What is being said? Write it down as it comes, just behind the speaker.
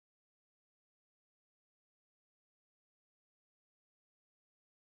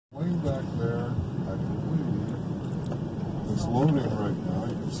plane back there, I believe, is loading right now.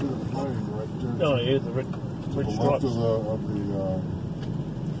 You can see the plane right there. Oh, yeah, the to the left of the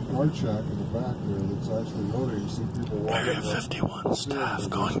guard shack in the back there that's actually loading. You see people walking. Area 51 staff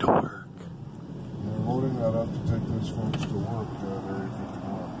going to work. And they're loading that up to take those folks to work at Area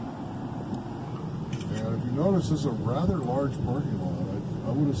 51. And if you notice, this is a rather large parking lot. I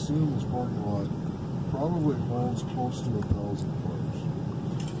would assume this parking lot probably holds close to 1,000 cars.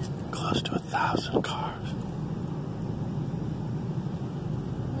 Close to 1,000 cars.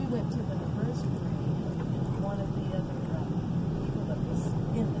 We went to the first parade. One of the other people that was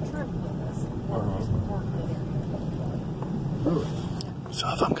in the trip with us worked at Area 51. Really? So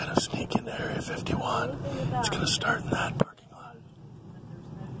if I'm going to sneak into Area 51, it's going to start in that parking lot.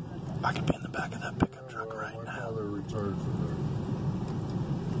 I could be in the back of that pickup truck right now. They're retired from there.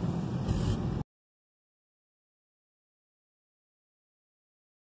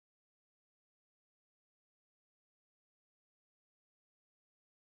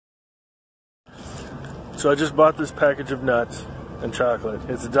 So I just bought this package of nuts and chocolate.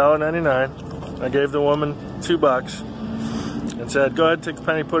 It's $1.99. I gave the woman $2 and said, go ahead, take the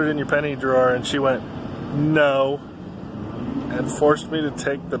penny, put it in your penny drawer. And she went, no, and forced me to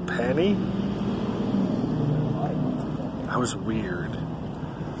take the penny. That was weird.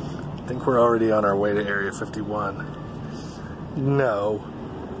 I think we're already on our way to Area 51. No.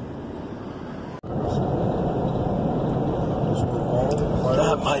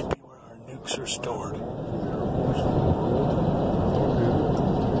 That might be where our nukes are stored.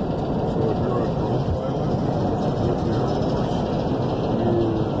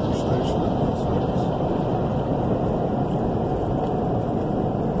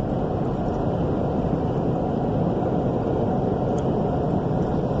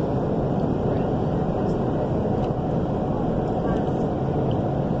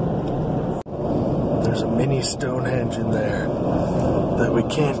 There's a mini Stonehenge in there that we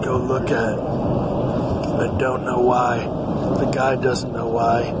can't go look at. I don't know why. The guy doesn't know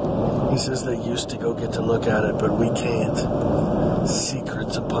why. He says they used to go get to look at it, but we can't.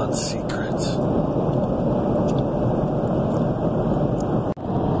 Secrets upon secrets.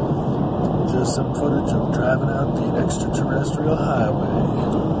 Just some footage of driving out the extraterrestrial highway.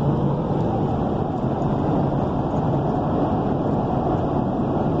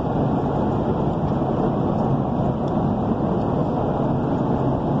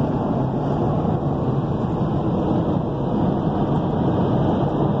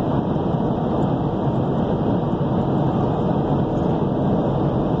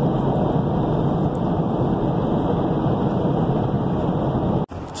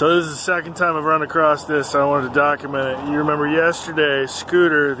 So this is the second time I've run across this, so I wanted to document it. You remember yesterday,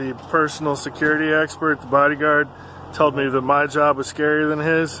 Scooter, the personal security expert, the bodyguard, told me that my job was scarier than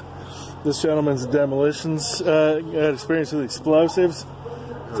his. This gentleman's a demolitions, had experience with explosives.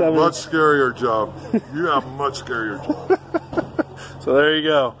 Much scarier job. You have a much scarier job. So there you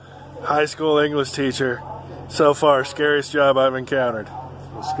go. High school English teacher. So far, scariest job I've encountered.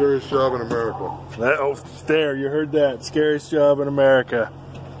 The scariest job in America. There, you heard that. Scariest job in America.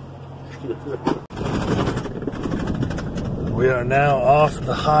 We are now off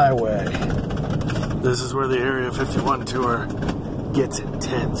the highway. This is where the Area 51 tour gets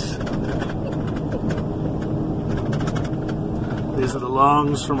intense. These are the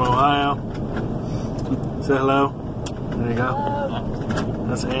Longs from Ohio. Say hello. There you go.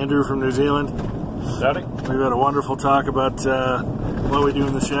 That's Andrew from New Zealand. Howdy. We've had a wonderful talk about what we do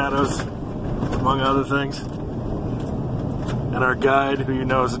in the shadows, among other things. And our guide, who you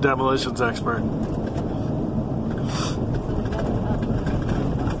know is a demolitions expert.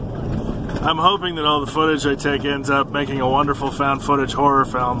 I'm hoping that all the footage I take ends up making a wonderful found footage horror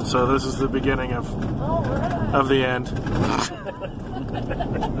film, so this is the beginning of the end.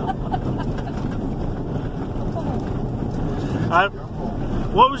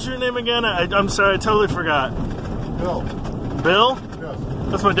 What was your name again? I'm sorry, I totally forgot. Bill. Bill? Yes.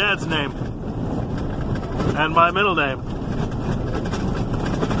 That's my dad's name. And my middle name.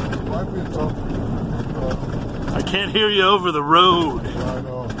 I can't hear you over the road. Yeah, I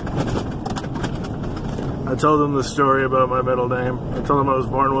know. I told him the story about my middle name. I told him I was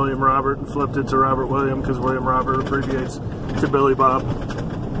born William Robert and flipped it to Robert William because William Robert abbreviates to Billy Bob.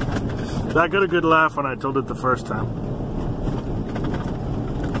 I got a good laugh when I told it the first time.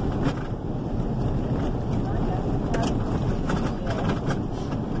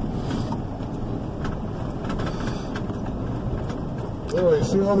 Anyway, you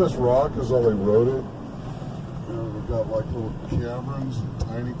see how this rock is all eroded? We've got like little caverns,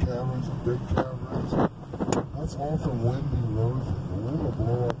 tiny caverns, and big caverns. That's all from wind erosion. The wind will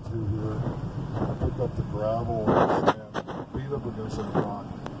blow up through here, pick up the gravel and beat up against the rock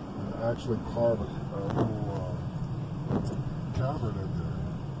and actually carve a little cavern in there.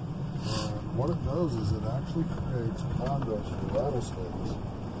 And what it does is it actually creates condos for rattlesnakes.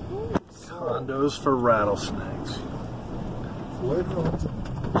 Condos for rattlesnakes. Later on, in minutes,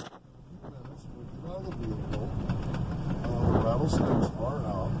 we get out of the vehicle. The rattlesnakes are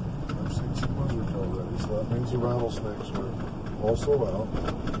out. I've seen some lizards already, so that means the rattlesnakes are also out.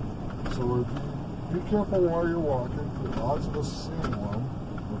 So be careful while you're walking. The odds of us seeing one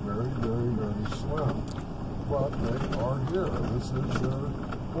are very, very, very slim. But they are here. This is their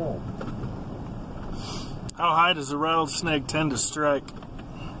home. How high does a rattlesnake tend to strike?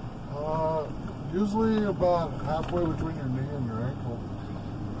 Usually about halfway between your knee and your ankle.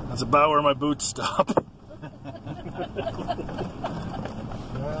 That's about where my boots stop.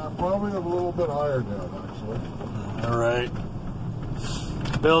 Yeah, probably a little bit higher down, actually. All right.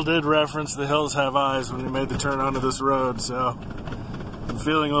 Bill did reference the hills have eyes when he made the turn onto this road, so I'm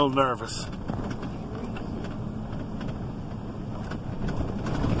feeling a little nervous.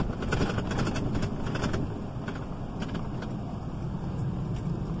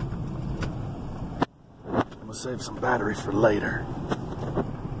 I'm gonna save some battery for later.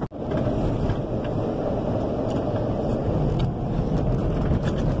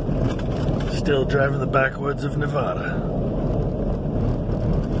 Still driving the backwoods of Nevada.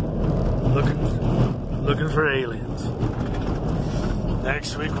 Looking for aliens.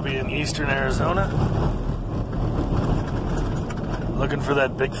 Next week we'll be in eastern Arizona. Looking for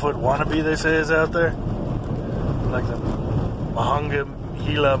that Bigfoot wannabe they say is out there. Like the Mahunga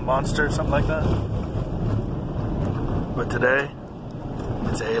Gila monster or something like that. But today,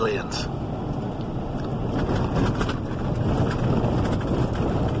 it's aliens.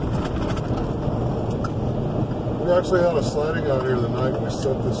 We actually had a sighting out here the night we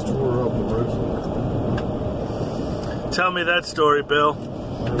set this tour up originally. Tell me that story, Bill.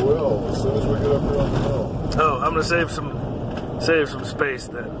 I will, as soon as we get up here on the hill. Oh, I'm gonna save some space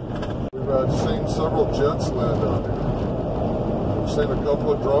then. We've seen several jets land out here. We've seen a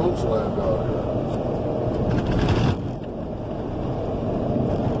couple of drones land out here.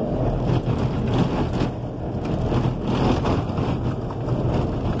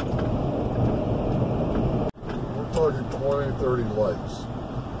 We're talking 20, 30 lights.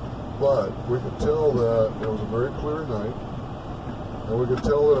 But we could tell that it was a very clear night. And we could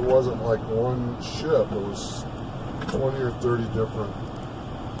tell that it wasn't like one ship. It was 20 or 30 different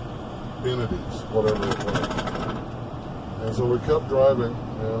entities, whatever it was. And so we kept driving,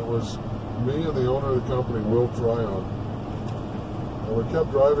 and it was me and the owner of the company, Will Tryon. And we kept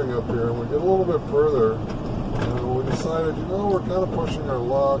driving up here, and we get a little bit further, and we decided, you know, we're kind of pushing our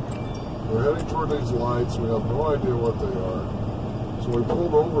luck. We're heading toward these lights. We have no idea what they are. So we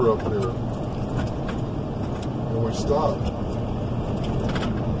pulled over up here, and we stopped.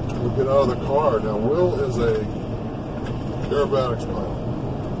 We get out of the car. Now, Will is a aerobatics pilot.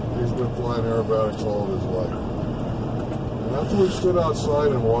 He's been flying aerobatics all of his life. And after we stood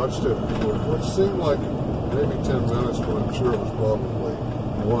outside and watched it, which seemed like maybe 10 minutes, but I'm sure it was probably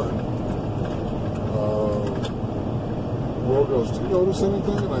one, Will goes, "Do you notice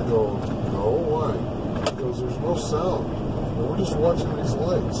anything?" And I go, "No, why?" He goes, "There's no sound. And we're just watching these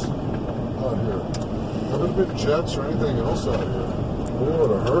lights out here. If there had been jets or anything else out here, we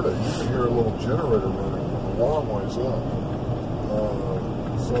would have heard it. You can hear a little generator running a long ways up.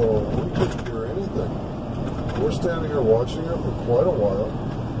 So we couldn't hear anything. We're standing here watching it for quite a while,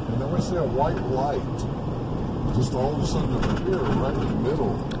 and then we see a white light just all of a sudden appear right in the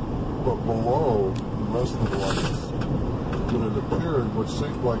middle, but below the rest of the lights. But it appeared, which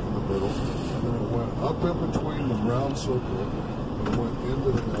seemed like in the middle, and then it went up in between the round circle, and it went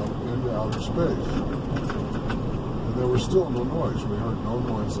into outer space. And there was still no noise. We heard no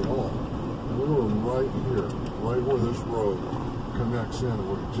noise at all. And we were right here, right where this road connects in, and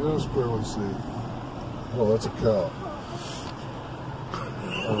we could just barely see. Well, that's a cow.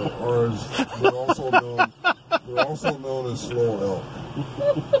 Or as they're also known as slow elk.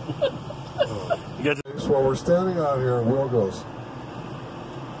 So while we're standing out here, Will goes,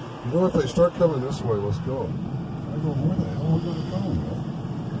 "You know, if they start coming this way, let's go." I go, "Where the hell are we going to go, Will?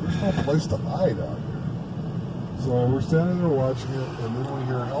 There's no place to hide out here." So we're standing there watching it, and then we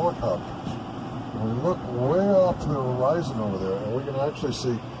hear helicopters. And we look way off to the horizon over there, and we can actually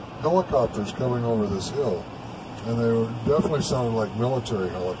see helicopters coming over this hill. And they were definitely sounded like military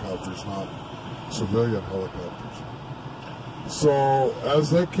helicopters, not civilian helicopters. So as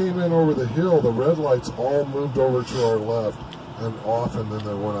they came in over the hill, the red lights all moved over to our left and off, and then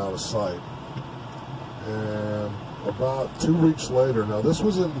they went out of sight. And about 2 weeks later, now this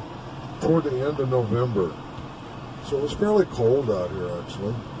was toward the end of November, so it was fairly cold out here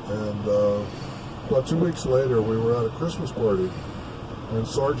actually, and about 2 weeks later we were at a Christmas party, and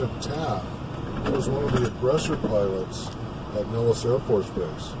Sergeant Taft, who was one of the aggressor pilots at Nellis Air Force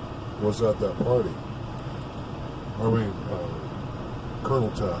Base, was at that party. I mean,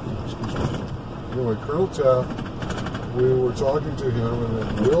 Colonel Taft, excuse me. Anyway, Colonel Taft, we were talking to him, and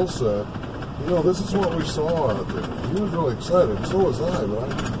then Will said, you know, this is what we saw out there. He was really excited, and so was I, right?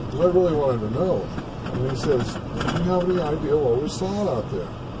 Because I really wanted to know. And he says, do you have any idea what we saw out there?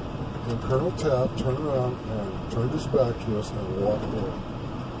 And Colonel Taft turned around and turned his back to us and walked away.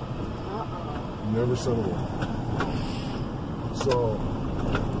 Never said a word. So,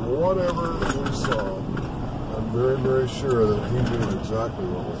 whatever we saw, I'm very, very sure that he knew exactly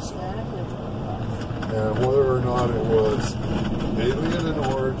what we saw. And whether or not it was alien in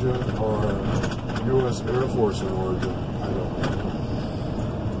origin or U.S. Air Force in origin, I don't know.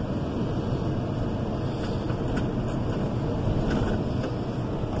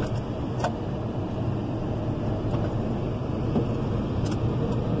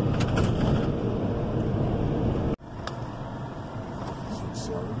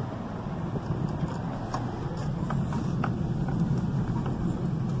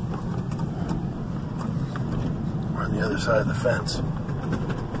 We're on the other side of the fence.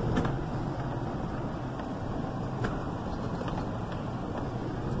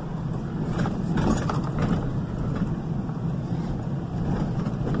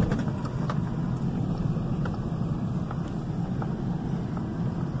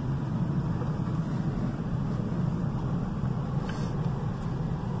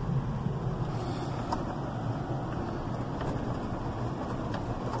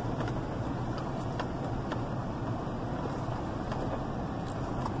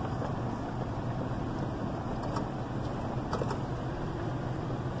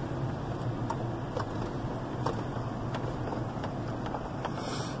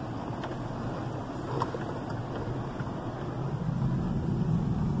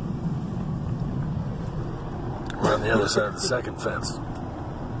 We're on the other side of the second fence.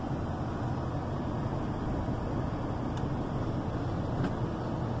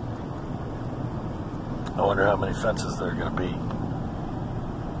 I wonder how many fences there are going to be.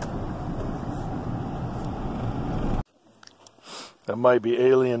 That might be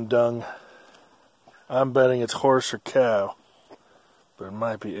alien dung. I'm betting it's horse or cow, but it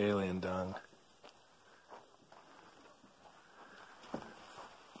might be alien dung.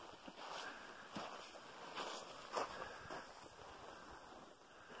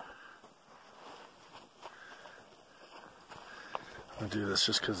 I'm gonna do this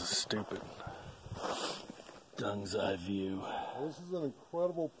just because it's stupid. Dung's eye view. This is an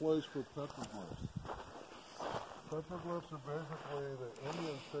incredible place for petroglyphs. Petroglyphs are basically the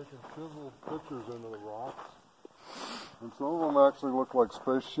Indians taking chiseled pictures into the rocks. And some of them actually look like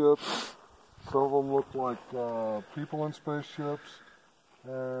spaceships. Some of them look like people in spaceships.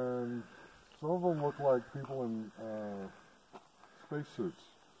 And some of them look like people in spacesuits.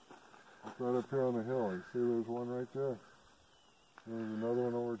 Like right up here on the hill. You see there's one right there. There's another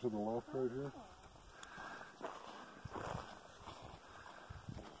one over to the left right here.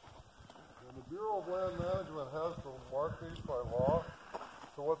 And the Bureau of Land Management has to mark these by law.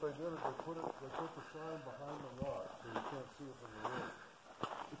 So what they did is they put the sign behind the rock so you can't see it from the road.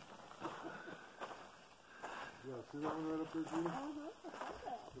 Yeah, see that one right up there, Gina?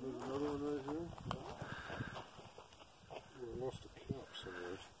 So there's another one right here. Oh, I lost a cap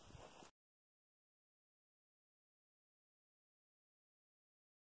somewhere.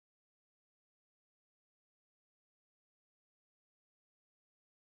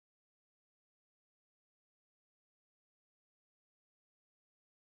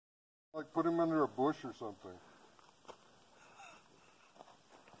 Like put him under a bush or something.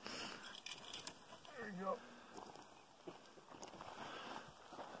 There you go.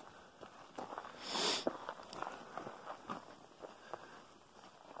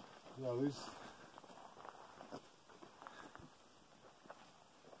 Yeah, these.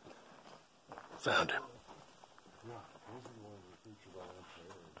 Found him. Yeah, those are the ones that featured on MCA.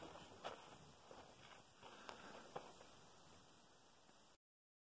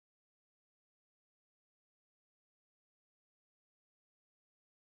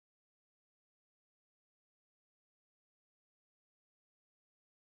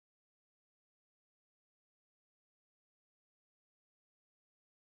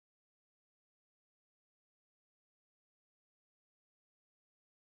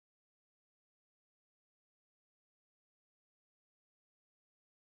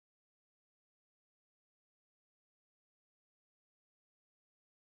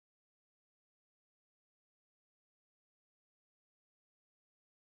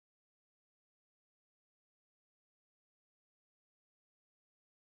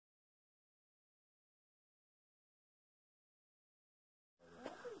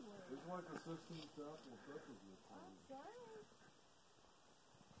 like a 16th chapel trip with you.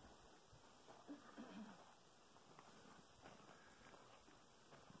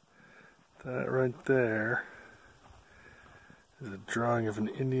 That right there is a drawing of an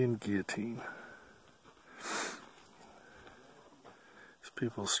Indian guillotine. These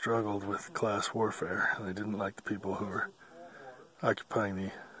people struggled with class warfare, and they didn't like the people who were occupying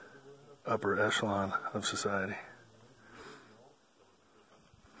the upper echelon of society.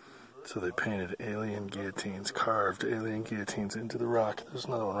 So they painted alien guillotines, carved alien guillotines into the rock. There's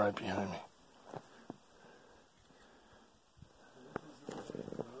another one right behind me.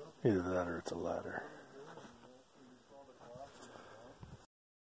 Either that or it's a ladder.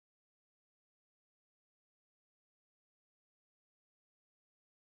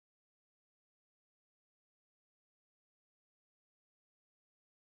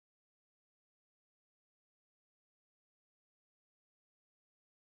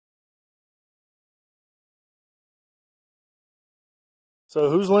 So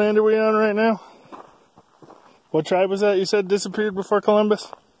whose land are we on right now? What tribe was that you said disappeared before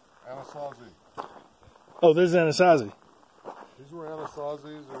Columbus? Anasazi. Oh, this is Anasazi. These were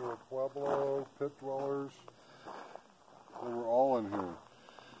Anasazis, they were Pueblo, pit dwellers. They were all in here.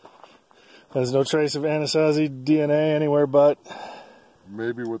 There's no trace of Anasazi DNA anywhere but...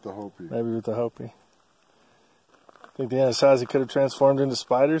 Maybe with the Hopi. Maybe with the Hopi. Think the Anasazi could have transformed into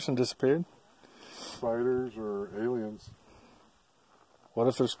spiders and disappeared? Spiders or aliens. What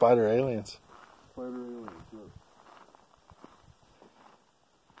if they're spider aliens? Spider aliens, yeah.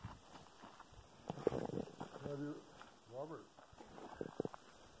 Robert.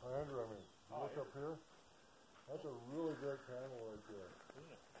 Andrew, I mean, look up here. That's a really great panel right there.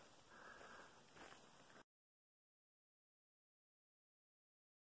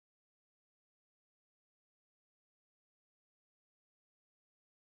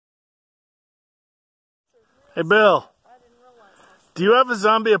 Hey, Bill. Do you have a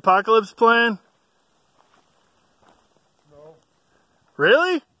zombie apocalypse plan? No.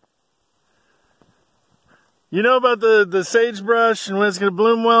 Really? You know about the sagebrush and when it's going to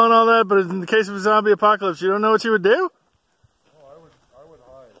bloom well and all that, but in the case of a zombie apocalypse, you don't know what you would do? Oh, I would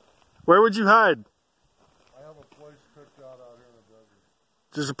hide. Where would you hide? I have a place picked out here in the desert.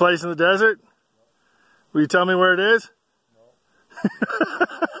 Just a place in the desert? Yep. Will you tell me where it is? No.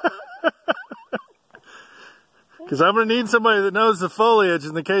 Because I'm going to need somebody that knows the foliage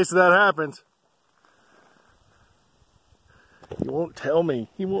in the case that happens. He won't tell me.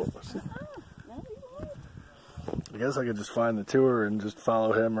 He won't. I guess I could just find the tour and just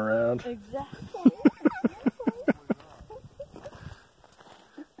follow him around. Exactly.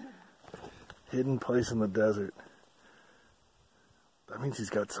 Hidden place in the desert. That means he's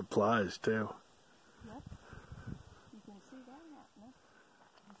got supplies too. Yep. You can see that happening.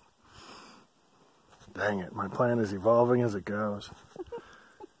 Dang it, my plan is evolving as it goes.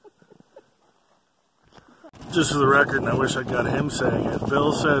 Just for the record, and I wish I got him saying it,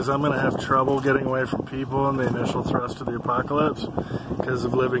 Bill says I'm going to have trouble getting away from people in the initial thrust of the apocalypse because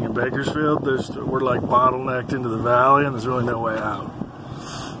of living in Bakersfield. We're like bottlenecked into the valley and there's really no way out.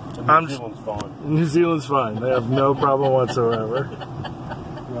 New Zealand's fine. New Zealand's fine. They have no problem whatsoever.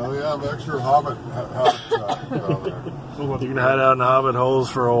 Well, they have extra hobbit habitat down there. You can hide out in hobbit holes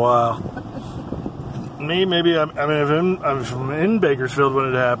for a while. Me, maybe, if I'm in Bakersfield when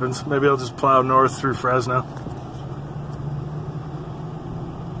it happens, maybe I'll just plow north through Fresno.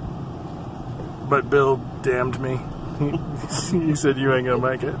 But Bill damned me. He said you ain't gonna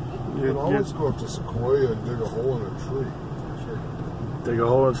make it. You can always go up to Sequoia and dig a hole in a tree. Dig a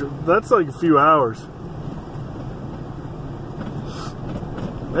hole in a tree. That's like a few hours.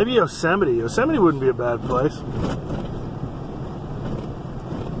 Maybe Yosemite. Yosemite wouldn't be a bad place.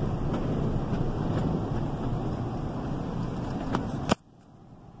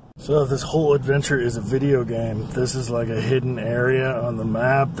 So if this whole adventure is a video game, this is like a hidden area on the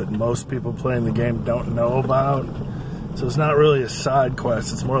map that most people playing the game don't know about. So it's not really a side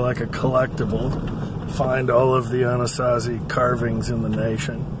quest, it's more like a collectible. Find all of the Anasazi carvings in the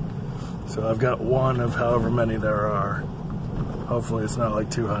nation. So I've got one of however many there are. Hopefully it's not like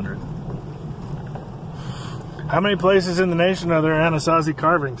 200. How many places in the nation are there Anasazi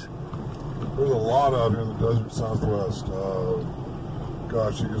carvings? There's a lot out here in the desert southwest.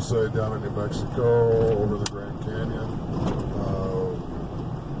 Gosh, you could say down in New Mexico, over the Grand Canyon.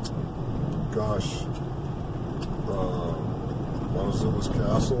 Montezuma's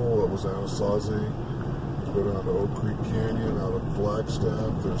Castle, that was Anasazi. You go down to Oak Creek Canyon, out of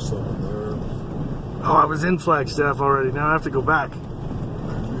Flagstaff, there's some in there. Oh, I was in Flagstaff already, now I have to go back.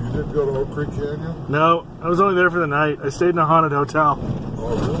 You didn't go to Oak Creek Canyon? No, I was only there for the night. I stayed in a haunted hotel.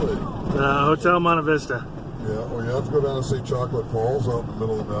 Oh, really? Hotel Monte Vista. Yeah, well, you have to go down and see Chocolate Falls out in the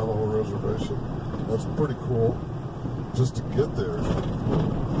middle of the Navajo Reservation. That's pretty cool, just to get there.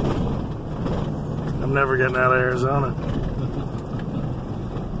 I'm never getting out of Arizona.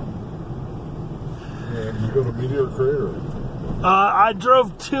 And you go to Meteor Crater. I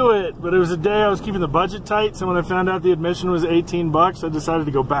drove to it, but it was a day I was keeping the budget tight, so when I found out the admission was $18, I decided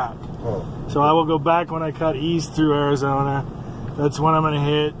to go back. Oh. So I will go back when I cut east through Arizona. That's when I'm going to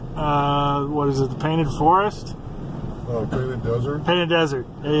hit, what is it, the Painted Forest? Painted Desert. Painted Desert,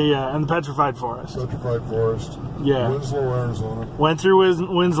 yeah, and the Petrified Forest. Petrified Forest. Yeah. Winslow, Arizona. Went through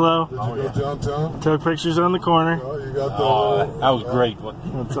Winslow. Did you go downtown? Took pictures on the corner. Oh, you got the that was great.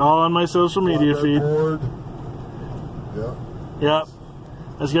 It's all on my social media feed. Board. Yeah. Yep.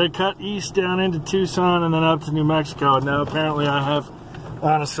 I was going to cut east down into Tucson and then up to New Mexico. And now apparently I have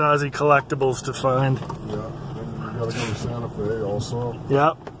Anasazi collectibles to find. Yeah. And you got to go to Santa Fe also.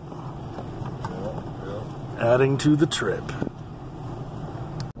 Yep. Yeah. Adding to the trip.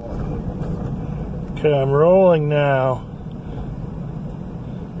 Okay, I'm rolling now.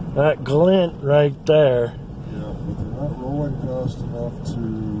 That glint right there. Yeah, but they're not rolling fast enough to...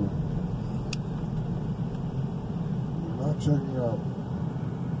 They're not checking out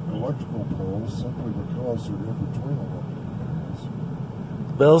electrical poles simply because they're in between electrical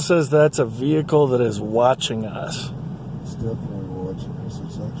poles. Bill says that's a vehicle that is watching us. It's definitely watching us.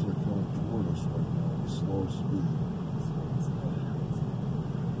 It's actually coming toward us right now at slow speed.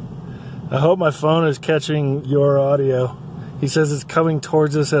 I hope my phone is catching your audio. He says it's coming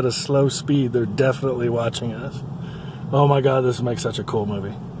towards us at a slow speed. They're definitely watching us. Oh my God, this makes such a cool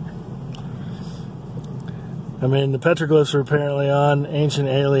movie. I mean, the petroglyphs are apparently on Ancient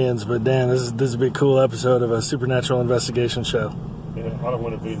Aliens, but damn, this would be a cool episode of a supernatural investigation show. Yeah, I don't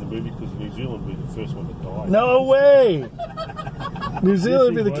want to be in the movie because New Zealand will be the first one to die. No way! New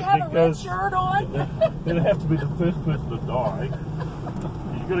Zealand would be You the... have a red shirt on? They'd have to be the first person to die.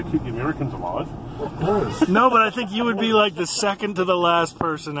 You've got to keep the Americans alive. Of course. No, but I think you would be like the second to the last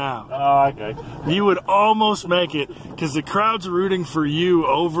person out. Oh, okay. You would almost make it because the crowd's rooting for you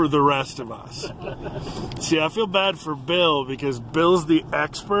over the rest of us. See, I feel bad for Bill because Bill's the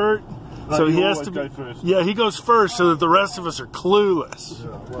expert, so he has to go first. Yeah, he goes first so that the rest of us are clueless.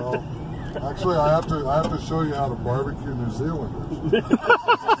 Yeah, well, actually, I have to show you how to barbecue New Zealanders.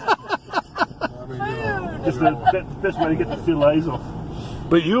 I mean, Just the best way to get the fillets off.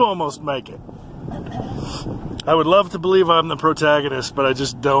 But you almost make it. I would love to believe I'm the protagonist, but I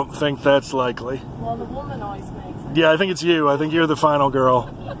just don't think that's likely. Well, the woman always makes it. Yeah, I think it's you. I think you're the final girl.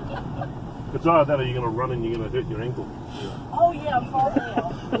 It's either that or you're going to run and you're going to hurt your ankle. Oh, yeah, fall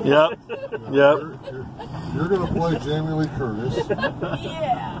down. Yep. You're going to play Jamie Lee Curtis.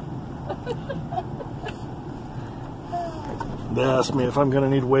 Yeah. They asked me if I'm going to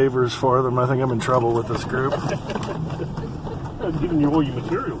need waivers for them. I think I'm in trouble with this group. I'm giving you all your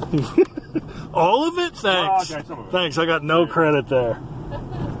material. All of it? Thanks. Oh, okay, some of it. Thanks. I got no credit there.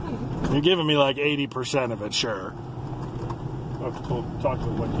 You're giving me like 80% of it, sure. I've talked to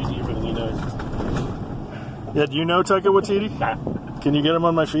Waititi, everything he knows. Yeah, do you know Taika Waititi? Nah. Can you get him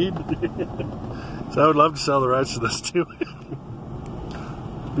on my feed? So I would love to sell the rights to this too.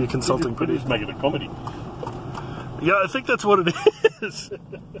 Be a consulting Could producer. just make it a comedy. Yeah, I think that's what it is.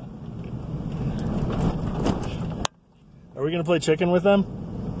 Are we going to play chicken with them?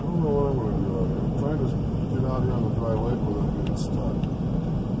 I don't know what I'm going to do out here. I'm trying to get out here on the dry lake without getting stuck.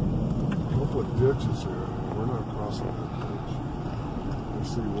 Don't put ditches here. We're not crossing that ditch. You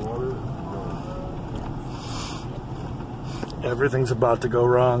see water? No. Everything's about to go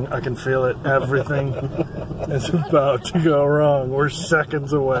wrong. I can feel it. Everything is about to go wrong. We're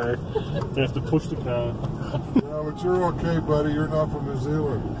seconds away. You have to push the car. Yeah, but you're okay, buddy. You're not from New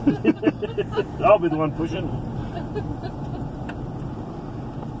Zealand. I'll be the one pushing.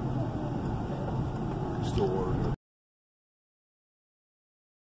 Still water here.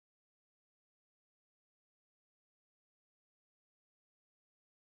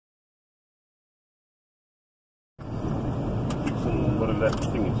 Fixing whatever that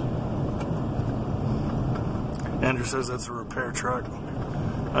thing is. Andrew says that's a repair truck.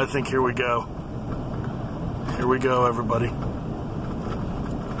 I think here we go. Here we go, everybody.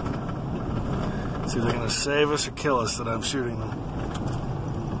 It's either going to save us or kill us that I'm shooting them.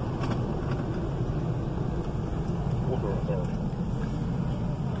 Water authority.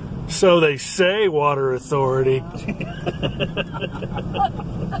 So they say, Water Authority.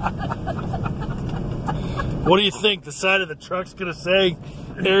 What do you think? The side of the truck's going to say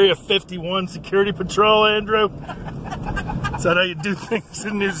Area 51 Security Patrol, Andrew? Is that how you do things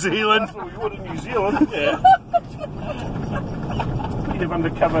in New Zealand? That's what we would in New Zealand, yeah. they've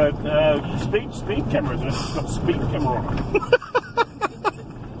undercover speed cameras, and it's got speed camera on it.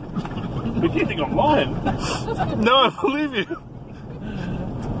 If you think I'm lying. No, I believe you.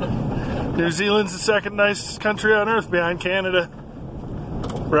 New Zealand's the second nicest country on earth behind Canada.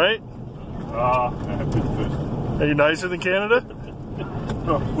 Right? First. Are you nicer than Canada?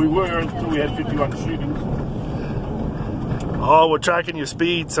 Oh, we were until we had 51 shootings. Oh, we're tracking your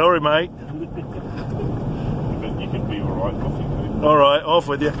speed. Sorry, mate. But you can be alright, off you go. Alright, off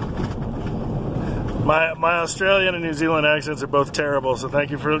with you. My Australian and New Zealand accents are both terrible, so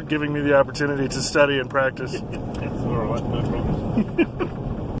thank you for giving me the opportunity to study and practice. That's alright, no problem.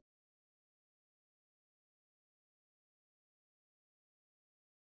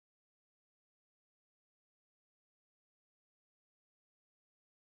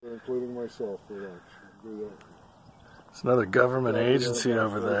 Including myself for lunch. Do that. It's another government agency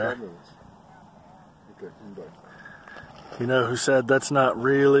over there. Okay, I'm done. You know who said that's not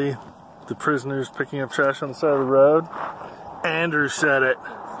really the prisoners picking up trash on the side of the road? Andrew said it.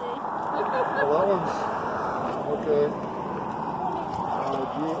 Well, that one's okay.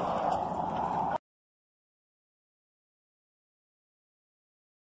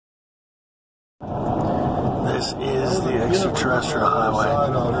 This is the extraterrestrial highway.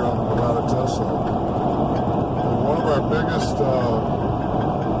 Out here on the Nevada test site. And one of our biggest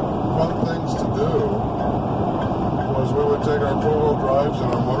fun things to do was we would take our four-wheel drives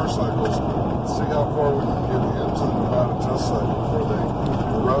and our motorcycles and see how far we could get into the Nevada test site before they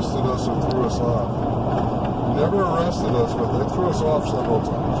arrested us or threw us off. They never arrested us, but they threw us off several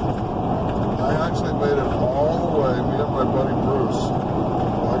times. I actually made it all the way, me and my buddy Bruce.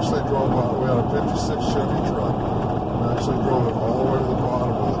 Actually drove out, we had a 56 Chevy truck, and actually drove it all the way to the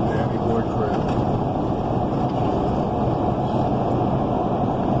bottom of the Danny Boy crater.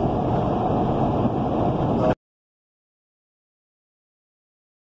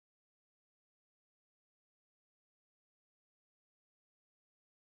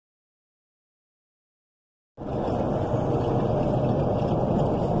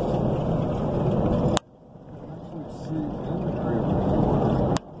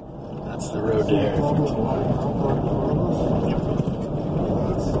 The road to Area 51.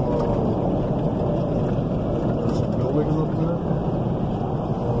 There's some buildings up there.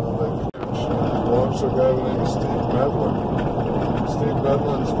 Belongs to a guy by the name of Steve Medlin. Steve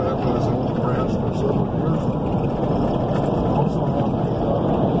Medlin's family has owned the ranch for several years. Also have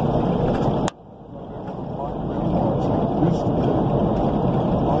used to be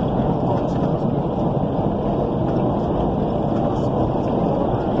black mailbox.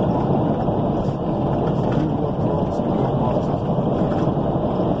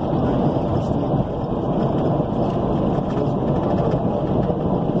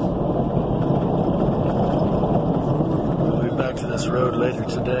 Road later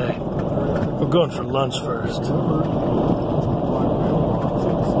today. We're going for lunch first.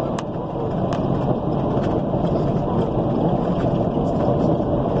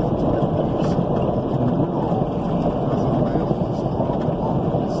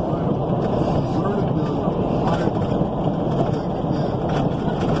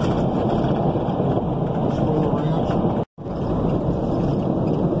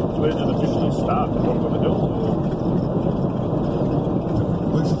 Where did the officially start? What were the hills?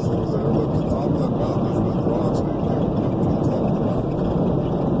 Places over there, but the top of that mountain is with rocks and you can't get to the top of the mountain.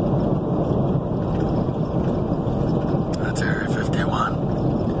 That's Area 51.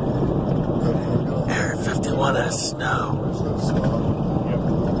 Area 51 has snow. It says stop. Yep.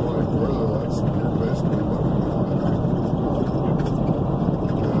 Going further, that's you're basically looking at it.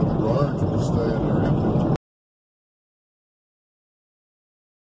 And the guards will stay in Area 51.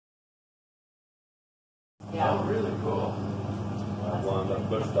 Yeah, really cool. I wound up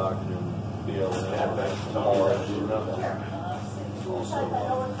bush docking in BLM tomorrow. Also,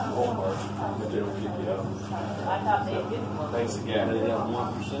 Walmart, but they'll kick you out. Thanks again. They have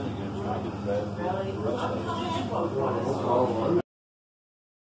 1% again, so I get that. Really?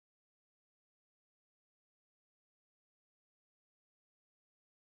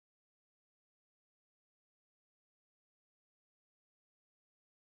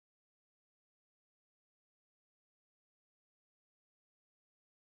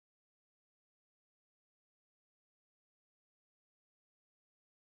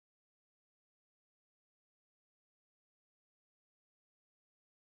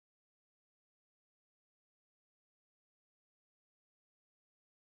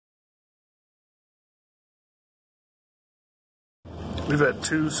 We've had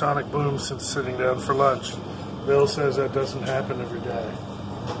 2 sonic booms since sitting down for lunch. Bill says that doesn't happen every day.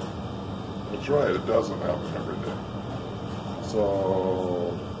 That's right, it doesn't happen every day.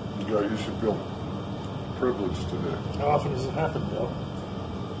 So you should feel privileged today. How often does it happen, Bill?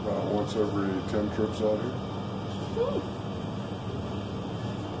 About once every 10 trips out here.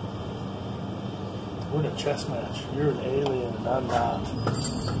 We're in a chess match. You're an alien and I'm not.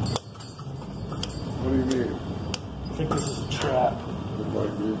 What do you mean? I think this is a trap. It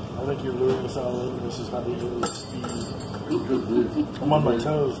might be. I think you're luring us all in. This is how the aliens speed. It could be. I'm on my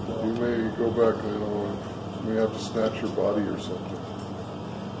toes, Bill. You may go back, you know, you may have to snatch your body or something.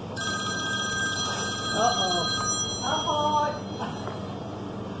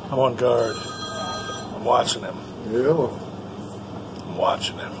 I'm on guard. I'm watching him. Yeah. I'm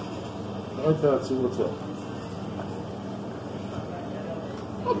watching him. Hi, Patsy, what's up?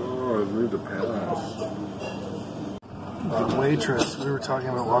 Oh, I need to pass. The waitress, we were talking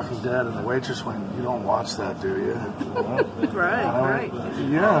about Walking Dead, and the waitress went, "You don't watch that, do you?" Right.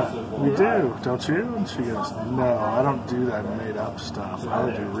 Yeah, we do, don't you? And she goes, "No, I don't do that made up stuff. I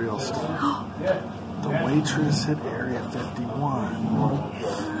only do real stuff." The waitress at Area 51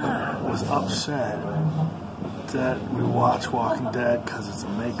 was upset that we watch Walking Dead because it's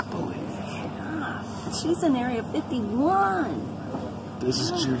make-believe. She's in Area 51. This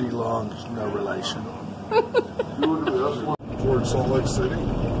is Judy Long, no relation. Towards Salt Lake City.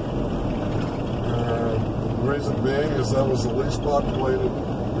 The reason being is that was the least populated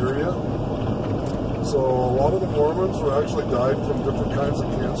area. So a lot of the Mormons were actually died from different kinds of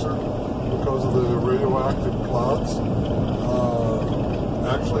cancer because of the radioactive clouds.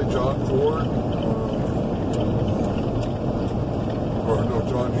 Actually, John Ford,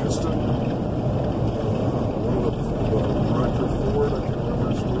 John Huston, one of the director Ford, I can't remember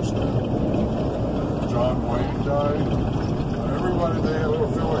his first name. John Wayne died. Everybody, they were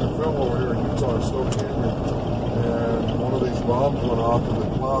filming a film over here in Utah, Snow Canyon, and one of these bombs went off and the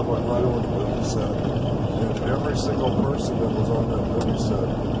cloud went right over the movie set. And every single person that was on that movie set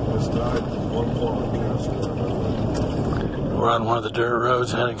has died from one form of cancer or another. We're on one of the dirt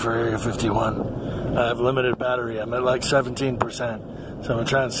roads heading for Area 51. I have limited battery. I'm at like 17%. So I'm going to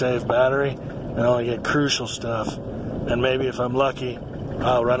try and save battery and only get crucial stuff. And maybe if I'm lucky,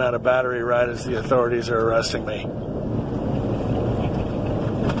 I'll run out of battery right as the authorities are arresting me.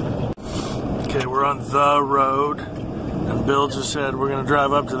 Okay, we're on the road. And Bill just said we're going to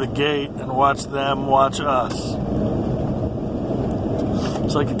drive up to the gate and watch them watch us.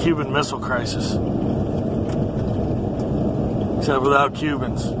 It's like the Cuban Missile Crisis. Except without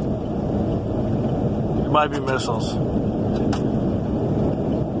Cubans. It might be missiles.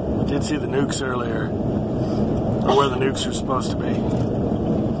 I did see the nukes earlier. Or where the nukes are supposed to be.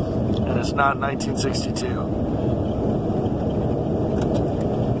 And it's not 1962.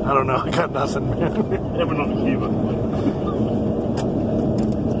 I don't know, I got nothing, man. Yeah, but not in Cuba.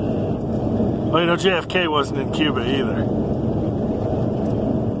 Well, you know, JFK wasn't in Cuba either.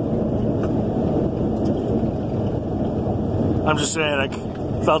 I'm just saying, I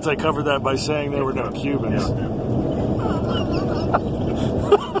felt I covered that by saying there were no Cubans. Yeah.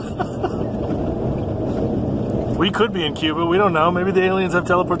 We could be in Cuba, we don't know. Maybe the aliens have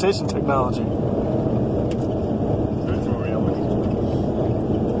teleportation technology. Virtual reality.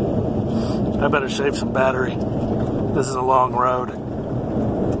 I better save some battery. This is a long road.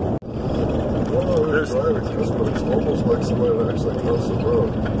 Well, we're driving this, but it's almost like somebody that actually crossed the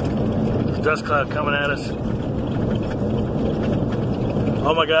road. There's a dust cloud coming at us.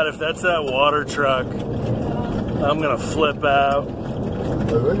 Oh my God, if that's that water truck, I'm gonna flip out. I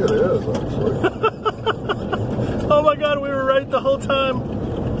think it is, actually. Oh my God, we were right the whole time.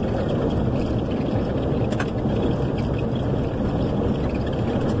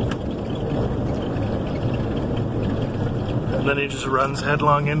 And then he just runs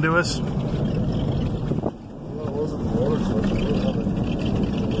headlong into us. Well, it wasn't the water truck.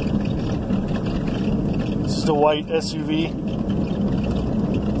 It's just a white SUV.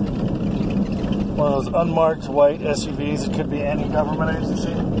 One of those unmarked white SUVs. It could be any government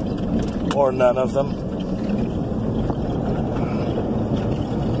agency. Or none of them.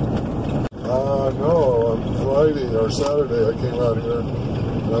 No, on Friday or Saturday I came out here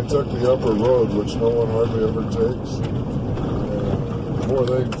and I took the upper road, which no one hardly ever takes. And boy,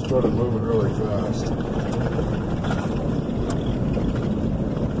 they started moving really fast.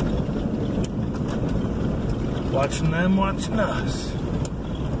 Watching them, watching us.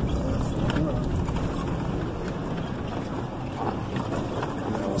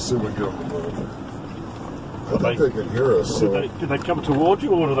 Yeah, let's see if we get them to move. I think they can hear us. So. Did they come towards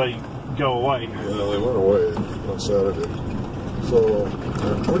you or did they go away? Yeah, they went away on Saturday. So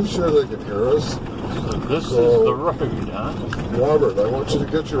I'm pretty sure they can hear us. This So- is the road, huh? Robert, I want you to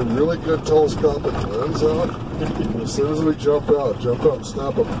get your really good telescopic lens out. As soon as we jump out and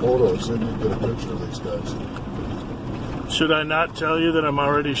snap a photo, see if you can get a picture of these guys. Should I not tell you that I'm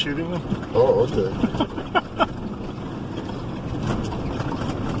already shooting them? Oh, okay.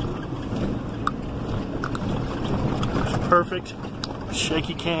 Perfect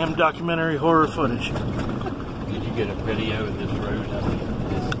shaky cam documentary horror footage. Did you get a video of this road? I mean,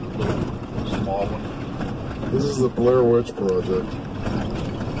 this little small one. This is the Blair Witch Project.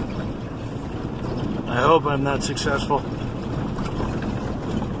 I hope I'm not successful.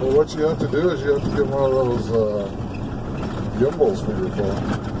 Well, what you have to do is you have to get one of those gimbals for your phone.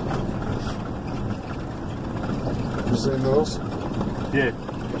 You seen those? Yeah.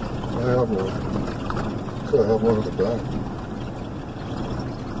 I have one. Could I have one at the back?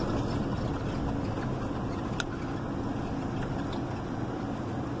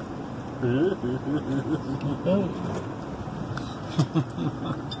 Yeah,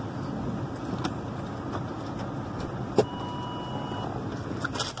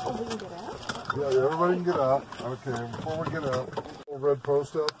 everybody can get out. Okay, before we get out, little red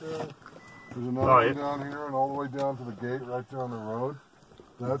post out there. There's another one down here and all the way down to the gate right there on the road.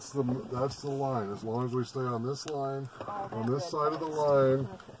 That's the line. As long as we stay on this line, on this side of the line,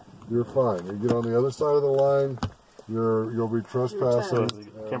 you're fine. You get on the other side of the line, you'll be trespassing.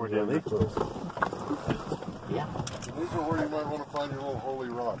 Camera down there. Yeah. These are where you might want to find your little holy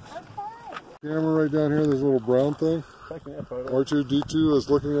rocks. Camera right down here, there's a little brown thing. R2-D2 is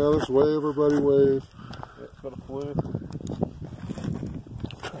looking at us. Wave, everybody, wave. It's got a flare.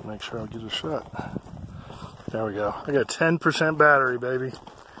 Try to make sure I'll get a shot. There we go. I got 10% battery, baby.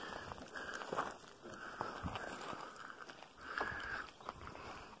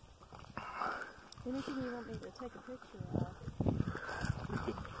 Anything you want me to take a picture of?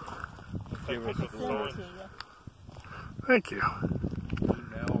 Give us a Send it sign. to you. Thank you.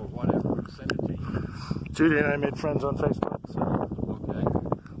 Email or whatever, send it to you. Judy and I made friends on Facebook, so Okay.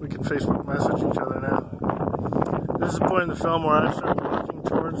 we can Facebook message each other now. This is the point in the film where I start walking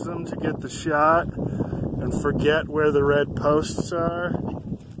towards them to get the shot and forget where the red posts are,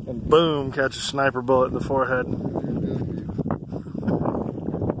 and boom, catch a sniper bullet in the forehead.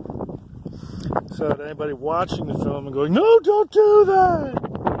 So to anybody watching the film and going, no, don't do that.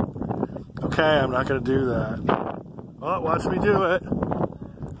 Okay, I'm not going to do that. Oh, watch me do it.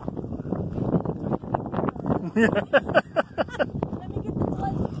 Let me get the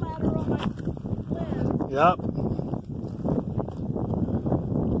blood splatter on my lens. Yep.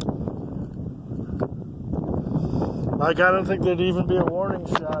 Like, I don't think there'd even be a warning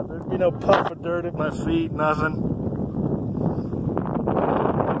shot. There'd be no puff of dirt at my feet, nothing.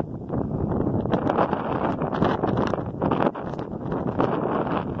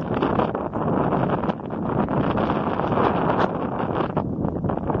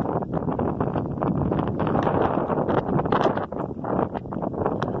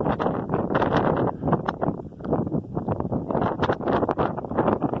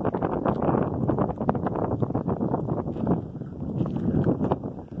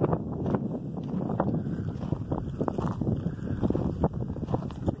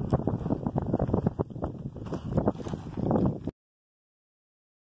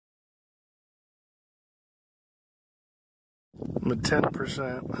 I'm at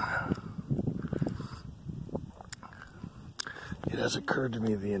 10%. It has occurred to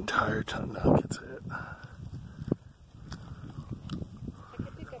me the entire time now gets hit. I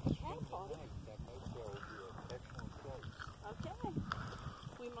could pick up a trap on it. Okay.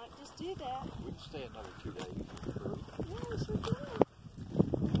 We might just do that. We can stay another 2 days. Yeah, we should do it.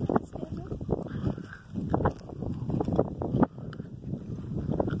 That's scheduled.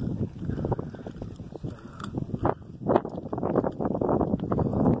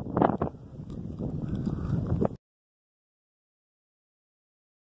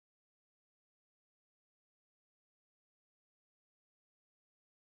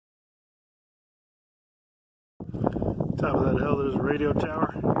 Top of that hill, there's a radio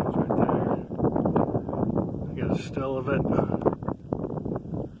tower. It's right there. I got a still of it.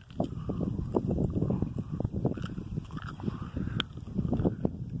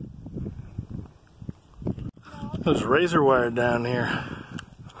 There's razor wire down here.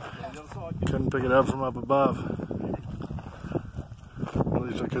 Couldn't pick it up from up above. At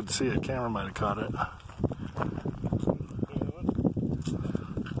least I couldn't see it. Camera might have caught it.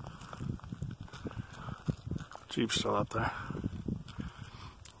 Jeep's still up there.